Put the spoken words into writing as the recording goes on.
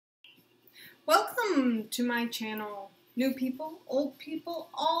Welcome to my channel, new people, old people,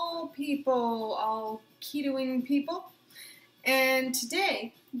 all ketoing people. And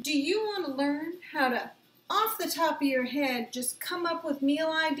today, do you want to learn how to, off the top of your head, just come up with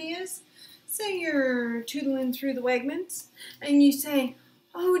meal ideas? Say you're tootling through the Wegmans and you say,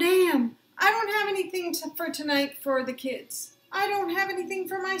 oh damn, I don't have anything for tonight for the kids. I don't have anything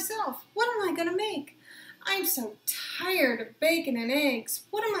for myself. What am I going to make? I'm so tired of bacon and eggs.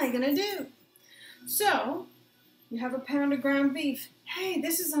 What am I going to do? So, you have a pound of ground beef. Hey,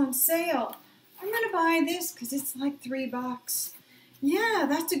 this is on sale. I'm going to buy this because it's like $3. Yeah,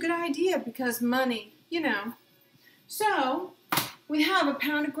 that's a good idea because money, you know. So, we have a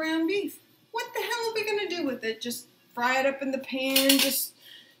pound of ground beef. What the hell are we going to do with it? Just fry it up in the pan? Just,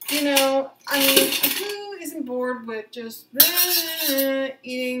 you know, I mean, who isn't bored with just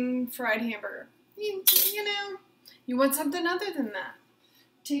eating fried hamburger? You know, you want something other than that.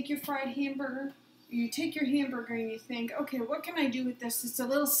 Take your fried hamburger. You take your hamburger and you think, okay, what can I do with this? It's a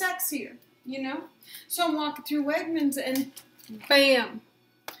little sexier, you know? So I'm walking through Wegmans and bam.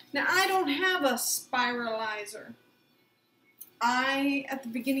 Now, I don't have a spiralizer. I, at the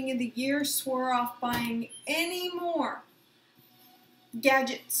beginning of the year, swore off buying any more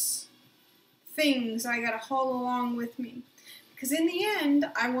gadgets, things I got to haul along with me. Because in the end,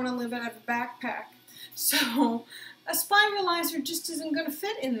 I want to live out of a backpack. So a spiralizer just isn't going to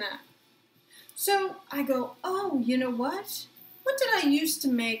fit in that. So I go, oh, you know what? What did I used to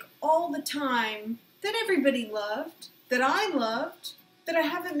make all the time that everybody loved, that I loved, that I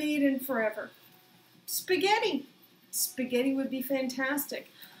haven't made in forever? Spaghetti. Spaghetti would be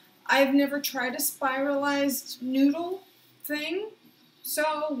fantastic. I've never tried a spiralized noodle thing,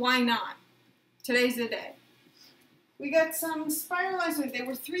 so why not? Today's the day. We got some spiralizers. They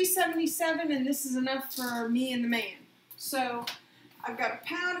were $3.77, and this is enough for me and the man. So I've got a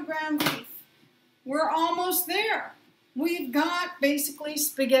pound of ground beef. We're almost there. We've got basically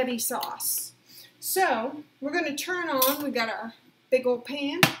spaghetti sauce. So we're going to turn on, we got our big old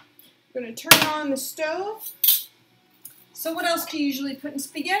pan. We're going to turn on the stove. So what else do you usually put in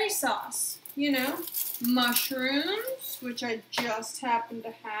spaghetti sauce? You know, mushrooms, which I just happen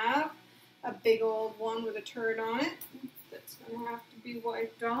to have. A big old one with a turd on it. That's going to have to be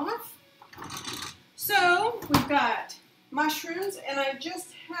wiped off. So we've got mushrooms, and I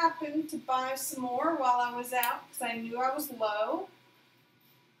just happened to buy some more while I was out because I knew I was low.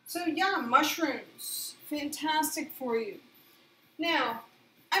 So yeah, mushrooms, fantastic for you. Now,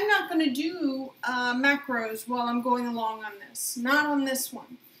 I'm not going to do macros while I'm going along on this, not on this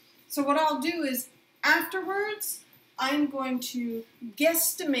one. So what I'll do is afterwards, I'm going to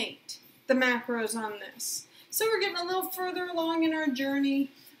guesstimate the macros on this. So we're getting a little further along in our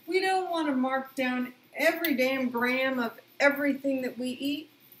journey. We don't want to mark down every damn gram of everything that we eat.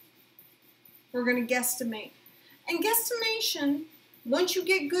 We're going to guesstimate. And guesstimation, once you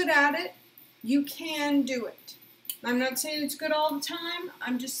get good at it, you can do it. I'm not saying it's good all the time.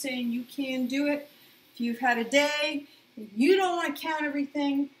 I'm just saying you can do it. If you've had a day, if you don't want to count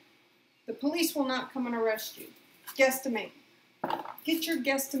everything, the police will not come and arrest you. Guesstimate. Get your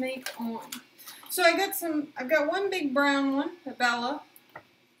guesstimate on. So I've got one big brown one, a Bella,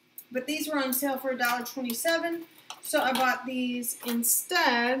 but these were on sale for $1.27. So I bought these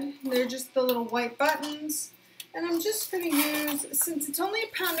instead. They're just the little white buttons. And I'm just going to use, since it's only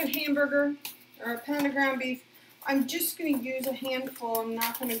a pound of hamburger, or a pound of ground beef, I'm just going to use a handful. I'm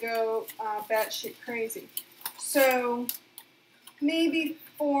not going to go batshit crazy. So maybe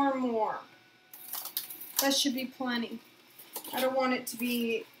 4 more. That should be plenty. I don't want it to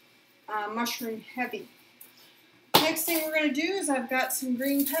be mushroom heavy. Next thing we're going to do is I've got some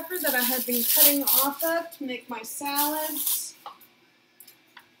green pepper that I had been cutting off of to make my salads.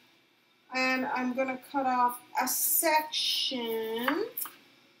 And I'm going to cut off a section.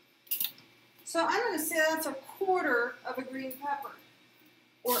 So I'm going to say that's 1/4 of a green pepper,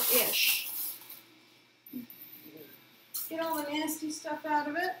 or ish. Get all the nasty stuff out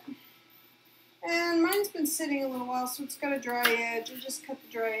of it. And mine's been sitting a little while, so it's got a dry edge. I just cut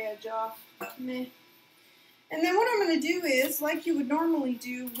the dry edge off. Meh. And then what I'm going to do is, like you would normally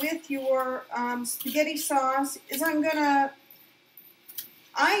do with your spaghetti sauce, is I'm going to,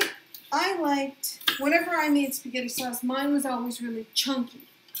 I liked, whenever I made spaghetti sauce, mine was always really chunky.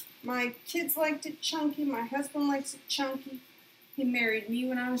 My kids liked it chunky. My husband likes it chunky. He married me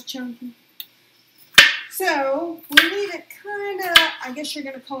when I was chunky. So we leave it kind of, I guess you're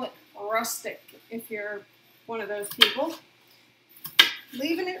going to call it rustic if you're one of those people.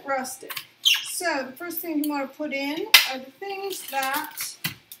 Leaving it rustic. So the first thing you want to put in are the things that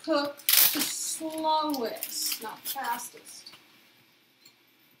cook the slowest, not fastest.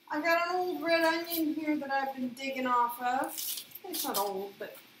 I got an old red onion here that I've been digging off of. It's not old,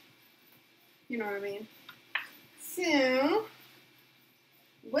 but you know what I mean. So,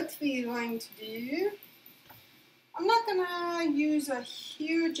 what we're going to do, I'm not going to use a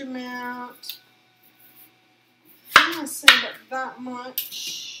huge amount. I'm going to save it that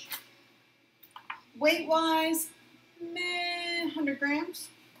much. Weight-wise, 100 grams.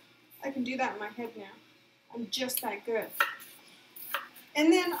 I can do that in my head now. I'm just that good.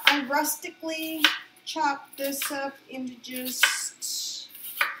 And then I rustically chop this up into just,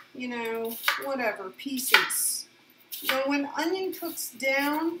 you know, whatever, pieces. Now, when onion cooks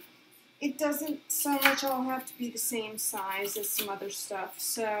down, it doesn't so much all have to be the same size as some other stuff.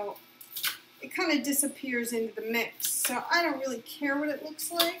 So it kind of disappears into the mix. So I don't really care what it looks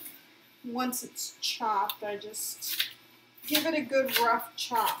like. Once it's chopped, I just give it a good rough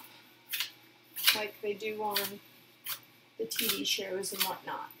chop, like they do on the TV shows and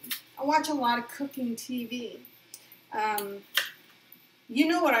whatnot. I watch a lot of cooking TV. You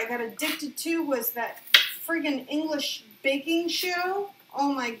know what I got addicted to was that friggin' English baking show.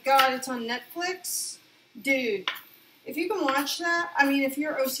 Oh my god, it's on Netflix. Dude, if you can watch that, I mean, if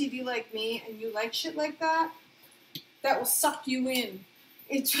you're OCD like me and you like shit like that, that will suck you in.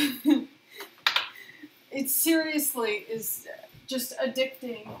 It's it seriously is just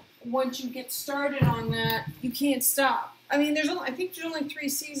addicting. Once you get started on that, you can't stop. I mean, I think there's only 3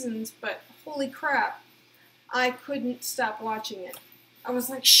 seasons, but holy crap, I couldn't stop watching it. I was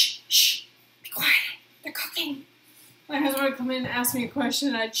like, shh, shh, be quiet, they're cooking. My husband would come in and ask me a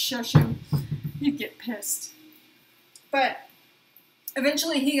question, I'd shush him. He'd get pissed. But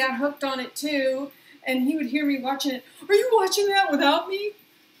eventually he got hooked on it too, and he would hear me watching it. Are you watching that without me?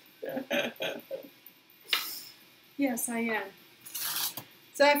 Yes, I am.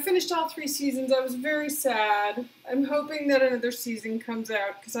 So I finished all 3 seasons. I was very sad. I'm hoping that another season comes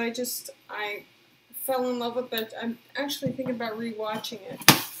out because I fell in love with it. I'm actually thinking about rewatching it.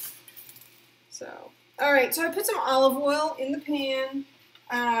 So, all right. So I put some olive oil in the pan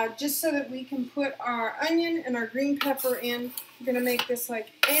just so that we can put our onion and our green pepper in. We're going to make this like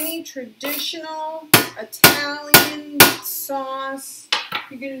any traditional Italian sauce.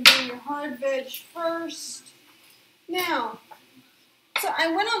 You're going to do your hard veg first. Now, so I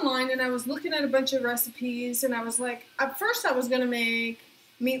went online and I was looking at a bunch of recipes and I was like, at first I was going to make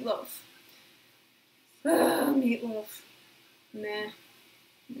meatloaf. Meatloaf. Nah.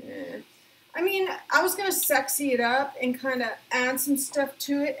 I mean, I was going to sexy it up and kind of add some stuff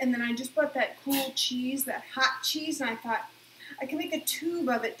to it, and then I just bought that cool cheese, that hot cheese, and I thought I can make a tube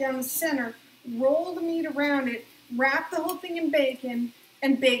of it down the center, roll the meat around it, wrap the whole thing in bacon,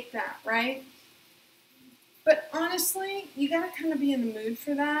 and bake that, right? But honestly, you got to kind of be in the mood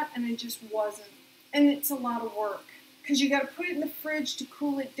for that, and it just wasn't. And it's a lot of work, because you got to put it in the fridge to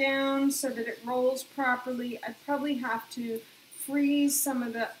cool it down so that it rolls properly. I'd probably have to freeze some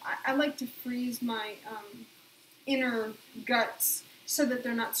of the, I like to freeze my inner guts so that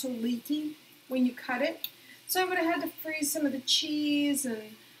they're not so leaky when you cut it. So I would have had to freeze some of the cheese,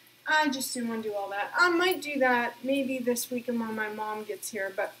 and I just didn't want to do all that. I might do that maybe this weekend when my mom gets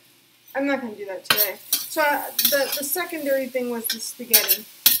here, but I'm not going to do that today. So the secondary thing was the spaghetti.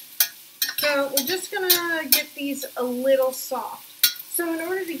 So we're just going to get these a little soft. So in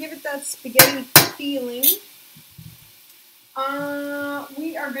order to give it that spaghetti feeling,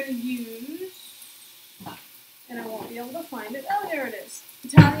 we are going to use, and I won't be able to find it. Oh, there it is.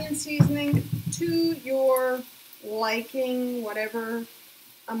 Italian seasoning to your liking, whatever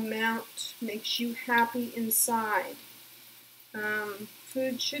amount makes you happy inside.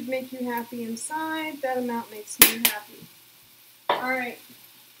 Food should make you happy inside. That amount makes me happy. Alright.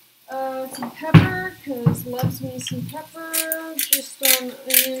 Some pepper, because loves me some pepper. Just on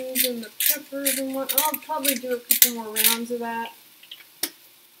onions and the peppers and what. I'll probably do a couple more rounds of that.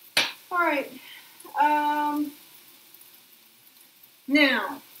 Alright.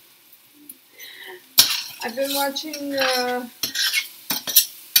 Now, I've been watching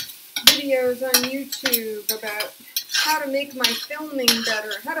videos on YouTube about how to make my filming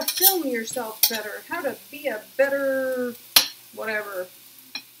better, how to film yourself better, how to be a better whatever,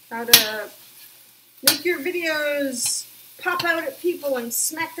 how to make your videos pop out at people and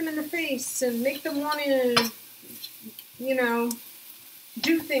smack them in the face and make them want to, you know,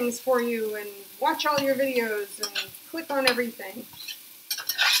 do things for you and watch all your videos and click on everything.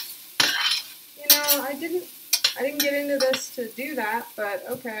 You know, I didn't get into this to do that, but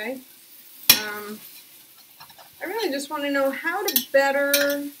okay. I really just want to know how to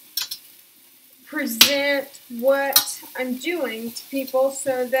better present what I'm doing to people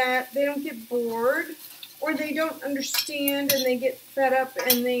so that they don't get bored or they don't understand and they get fed up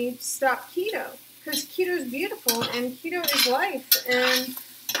and they stop keto. Because keto is beautiful and keto is life. And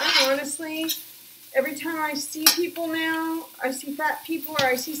I honestly, every time I see people now, I see fat people or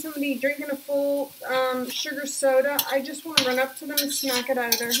I see somebody drinking a full sugar soda, I just want to run up to them and smack it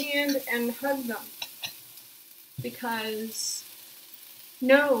out of their hand and hug them. Because,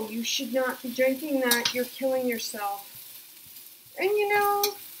 no, you should not be drinking that. You're killing yourself. And you know,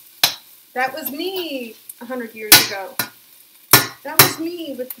 that was me 100 years ago. That was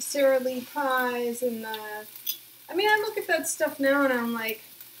me with the Sara Lee pies and the... I mean, I look at that stuff now and I'm like,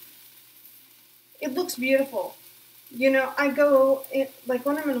 it looks beautiful. You know, I go, like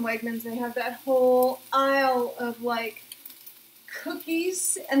when I'm in Wegmans, they have that whole aisle of like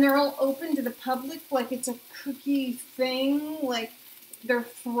cookies and they're all open to the public like it's a cookie thing, like they're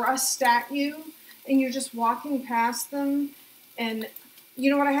thrust at you and you're just walking past them. And you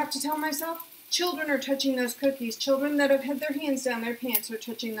know what I have to tell myself? Children are touching those cookies. Children that have had their hands down their pants are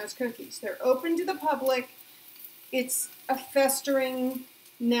touching those cookies. They're open to the public. It's a festering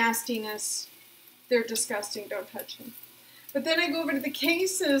nastiness. They're disgusting. Don't touch them. But then I go over to the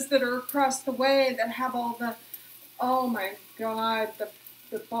cases that are across the way that have all the, oh my God,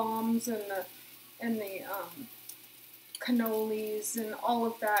 the bombs and the cannolis and all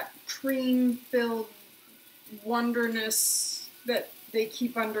of that cream-filled wonderness that they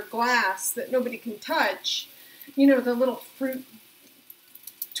keep under glass that nobody can touch. You know, the little fruit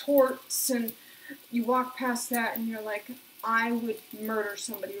torts, and you walk past that and you're like, I would murder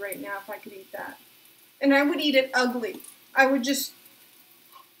somebody right now if I could eat that. And I would eat it ugly. I would just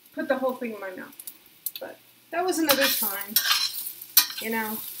put the whole thing in my mouth. But that was another time, you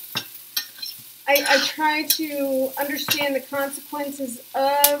know. I try to understand the consequences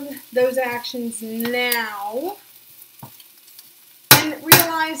of those actions now and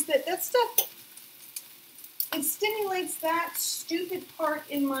realize that that stuff, it stimulates that stupid part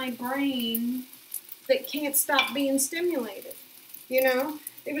in my brain that can't stop being stimulated, you know?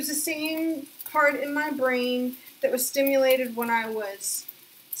 It was the same part in my brain that was stimulated when I was,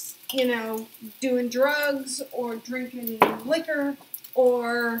 you know, doing drugs or drinking liquor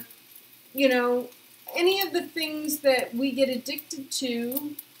or, you know, any of the things that we get addicted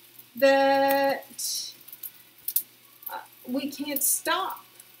to that we can't stop,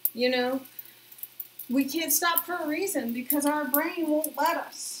 you know. We can't stop for a reason because our brain won't let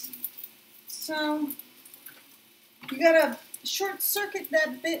us. So you gotta short circuit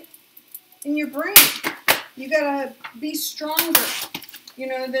that bit in your brain. You gotta be stronger, you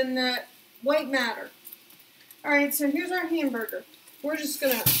know, than that white matter. All right, so here's our hamburger. We're just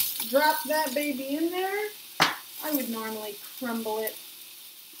gonna drop that baby in there. I would normally crumble it,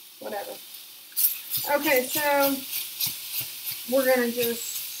 whatever. Okay, so we're gonna just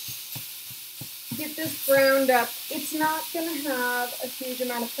get this browned up. It's not gonna have a huge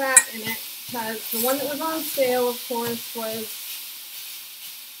amount of fat in it because the one that was on sale, of course, was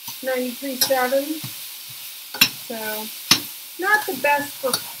 93.7. So not the best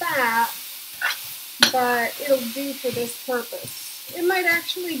for fat, but it'll do for this purpose. It might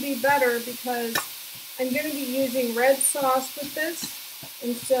actually be better because I'm going to be using red sauce with this,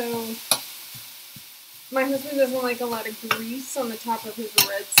 and so my husband doesn't like a lot of grease on the top of his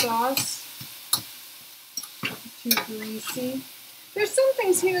red sauce. Too greasy. There's some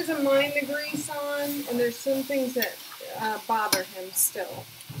things he doesn't mind the grease on, and there's some things that bother him still.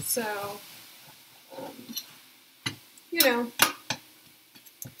 So, you know.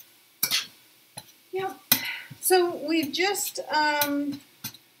 Yep. So we've just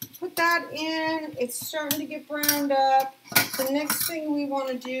put that in. It's starting to get browned up. The next thing we want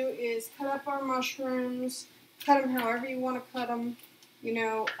to do is cut up our mushrooms. Cut them however you want to cut them. You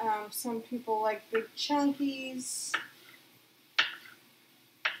know, some people like big chunkies.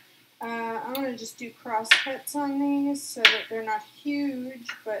 I'm going to just do cross cuts on these so that they're not huge,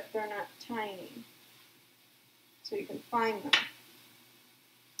 but they're not tiny. So you can find them.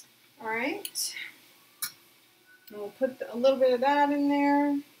 Alright. And we'll put a little bit of that in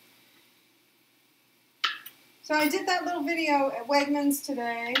there. So I did that little video at Wegmans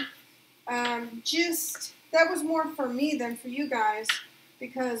today. That was more for me than for you guys.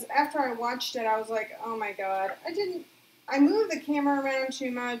 Because after I watched it, I was like, oh my God. I moved the camera around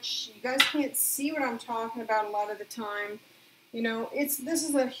too much. You guys can't see what I'm talking about a lot of the time. You know, this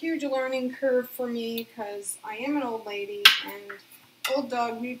is a huge learning curve for me because I am an old lady and old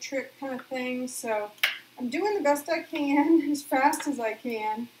dog, new trick kind of thing. So I'm doing the best I can as fast as I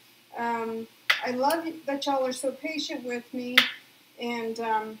can. I love that y'all are so patient with me. And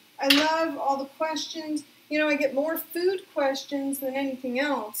I love all the questions. You know, I get more food questions than anything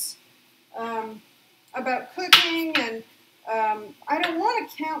else. about cooking, and I don't want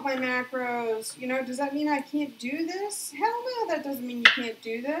to count my macros. You know, does that mean I can't do this? Hell no, that doesn't mean you can't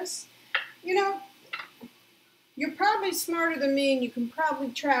do this. You know, you're probably smarter than me, and you can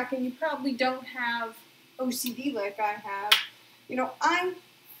probably track, and you probably don't have OCD like I have. You know, I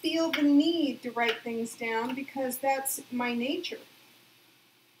feel the need to write things down because that's my nature.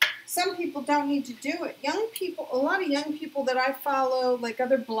 Some people don't need to do it. Young people, a lot of young people that I follow, like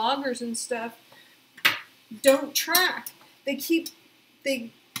other bloggers and stuff, don't track.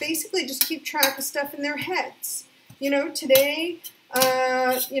 They basically just keep track of stuff in their heads. You know, today,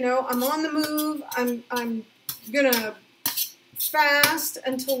 you know, I'm on the move. I'm gonna fast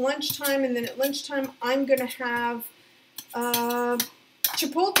until lunchtime, and then at lunchtime I'm gonna have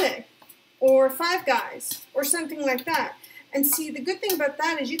Chipotle or Five Guys or something like that. And see, the good thing about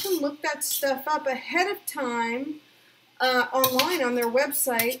that is you can look that stuff up ahead of time online on their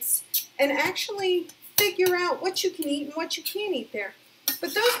websites and actually figure out what you can eat and what you can't eat there.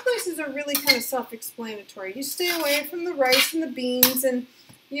 But those places are really kind of self-explanatory. You stay away from the rice and the beans and,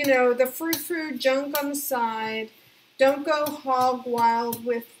 you know, the frou-frou junk on the side. Don't go hog wild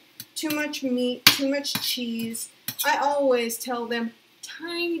with too much meat, too much cheese. I always tell them,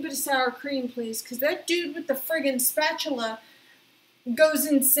 tiny bit of sour cream, please, because that dude with the friggin' spatula goes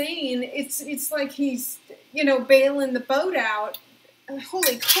insane. It's like he's, you know, bailing the boat out.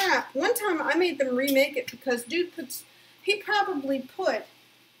 Holy crap. One time I made them remake it because dude he probably put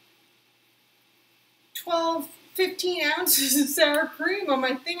 12, 15 ounces of sour cream on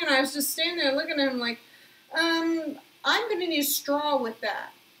my thing, and I was just standing there looking at him like, I'm going to need a straw with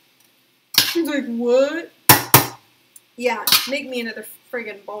that. He's like, what? Yeah, make me another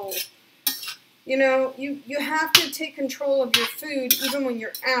friggin' bowl. You know, you have to take control of your food even when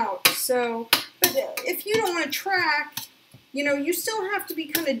you're out. So, but if you don't want to track, you know, you still have to be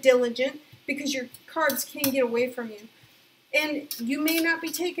kind of diligent because your carbs can get away from you. And you may not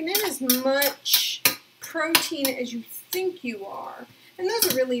be taking in as much protein as you think you are. And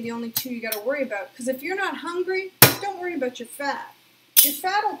those are really the only two you got to worry about. Because if you're not hungry, don't worry about your fat. Your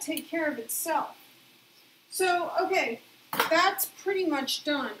fat will take care of itself. So, okay, that's pretty much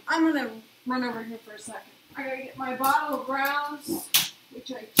done. I'm going to run over here for a second. I got to get my bottle of browse,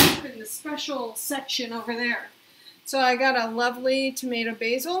 which I keep in the special section over there. So I got a lovely tomato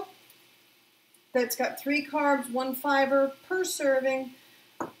basil that's got 3 carbs, 1 fiber per serving.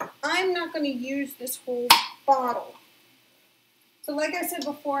 I'm not going to use this whole bottle. So like I said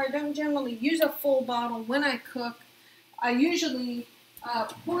before, I don't generally use a full bottle when I cook. I usually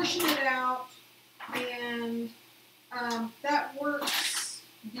portion it out, and that works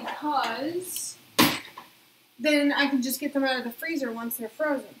because then I can just get them out of the freezer once they're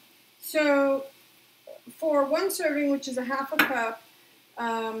frozen. So for 1 serving, which is a half a cup,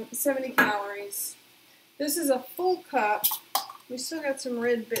 70 calories. This is a full cup. We still got some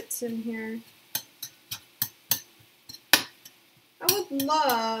red bits in here. I would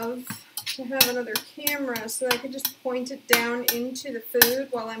love to have another camera so that I could just point it down into the food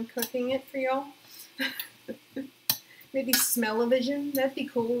while I'm cooking it for y'all. Maybe smell-o-vision. That'd be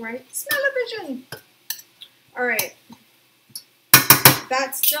cool, right? Smell-o-vision! Alright.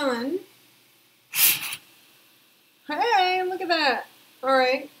 That's done. Hey, look at that.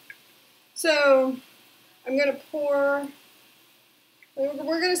 Alright. So, I'm going to pour...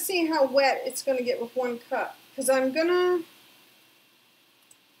 We're going to see how wet it's going to get with 1 cup. Because I'm going to...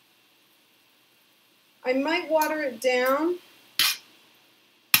 I might water it down.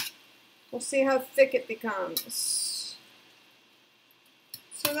 We'll see how thick it becomes.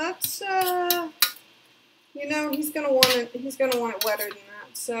 So that's, you know, he's gonna want it wetter than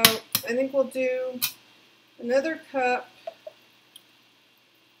that. So I think we'll do another cup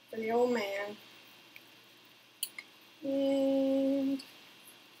for the old man. And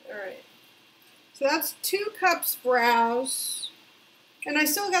all right. So that's 2 cups browse. And I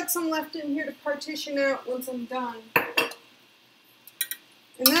still got some left in here to partition out once I'm done.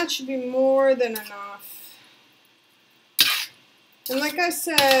 And that should be more than enough. And like I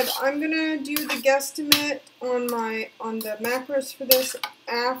said, I'm gonna do the guesstimate on the macros for this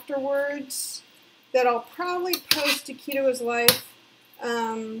afterwards. That I'll probably post to Keto is Life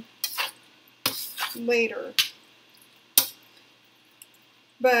later.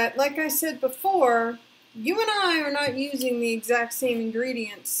 But like I said before, you and I are not using the exact same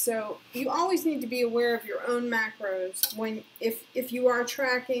ingredients, so you always need to be aware of your own macros when if you are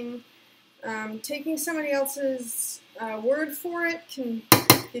tracking. Taking somebody else's word for it can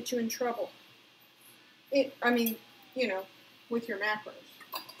get you in trouble. I mean, you know, with your macros.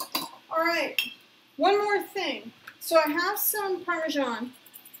 All right, one more thing. So I have some Parmesan,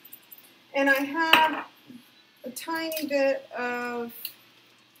 And I have a tiny bit of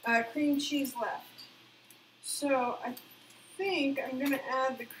cream cheese left. So I think I'm going to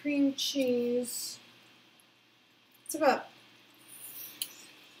add the cream cheese. It's about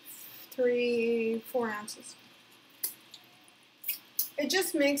 3-4 ounces. It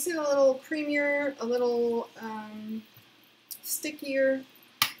just makes it a little creamier, a little stickier.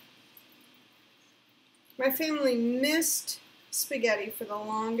 My family missed spaghetti for the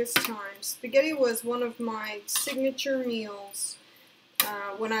longest time. Spaghetti was one of my signature meals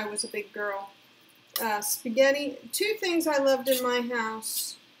when I was a big girl. Spaghetti, 2 things I loved in my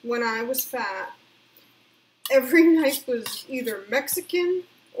house when I was fat. Every night was either Mexican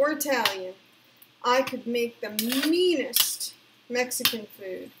or Italian. I could make the meanest Mexican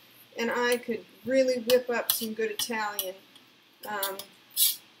food, and I could really whip up some good Italian.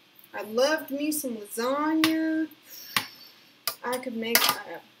 I loved me some lasagna. I could make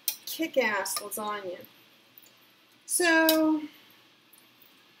a kick-ass lasagna. So,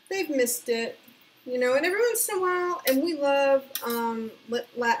 they've missed it, you know, and every once in a while, and we love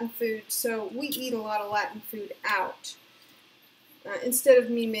Latin food, so we eat a lot of Latin food out instead of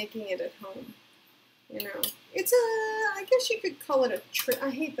me making it at home. You know, it's I guess you could call it I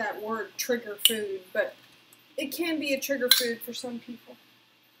hate that word, trigger food, but it can be a trigger food for some people.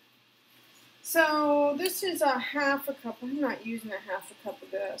 So this is a 1/2 cup. I'm not using a 1/2 cup of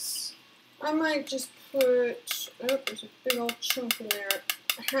this. I might just put, oh, there's a big old chunk in there.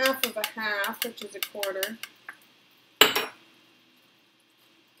 1/2 of a 1/2, which is 1/4.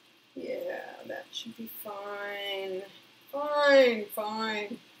 Yeah, that should be fine.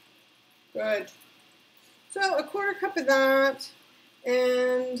 Fine. Good. So a 1/4 cup of that,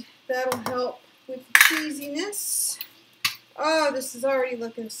 and that'll help with the cheesiness. Oh, this is already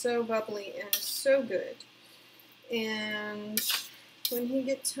looking so bubbly and so good. And when he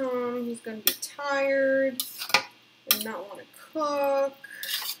gets home, he's going to be tired and not want to cook.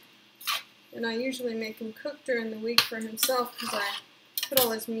 And I usually make him cook during the week for himself because I put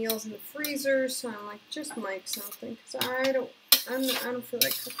all his meals in the freezer. So I'm like, just make something because I don't feel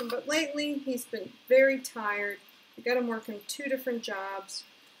like cooking. But lately, he's been very tired. I got him working 2 different jobs.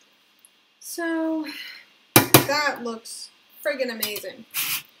 So that looks friggin' amazing.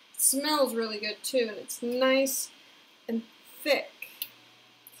 It smells really good too, and it's nice and thick.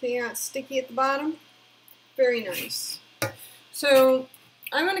 See how it's sticky at the bottom? Very nice. So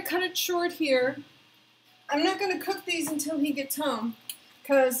I'm going to cut it short here. I'm not going to cook these until he gets home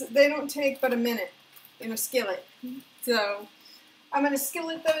because they don't take but a minute in a skillet. So I'm going to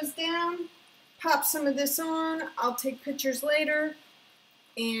skillet those down, pop some of this on. I'll take pictures later.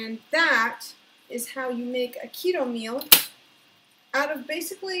 And that is how you make a keto meal out of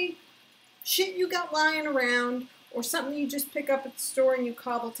basically shit you got lying around or something you just pick up at the store and you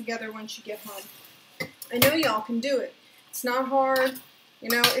cobble together once you get home. I know y'all can do it. It's not hard. You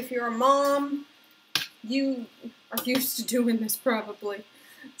know, if you're a mom, you are used to doing this probably.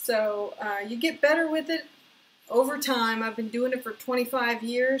 So you get better with it over time. I've been doing it for 25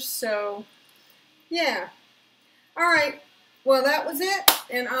 years, so yeah. All right. Well, that was it,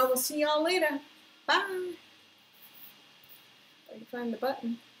 and I will see y'all later. Bye. If I can find the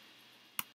button.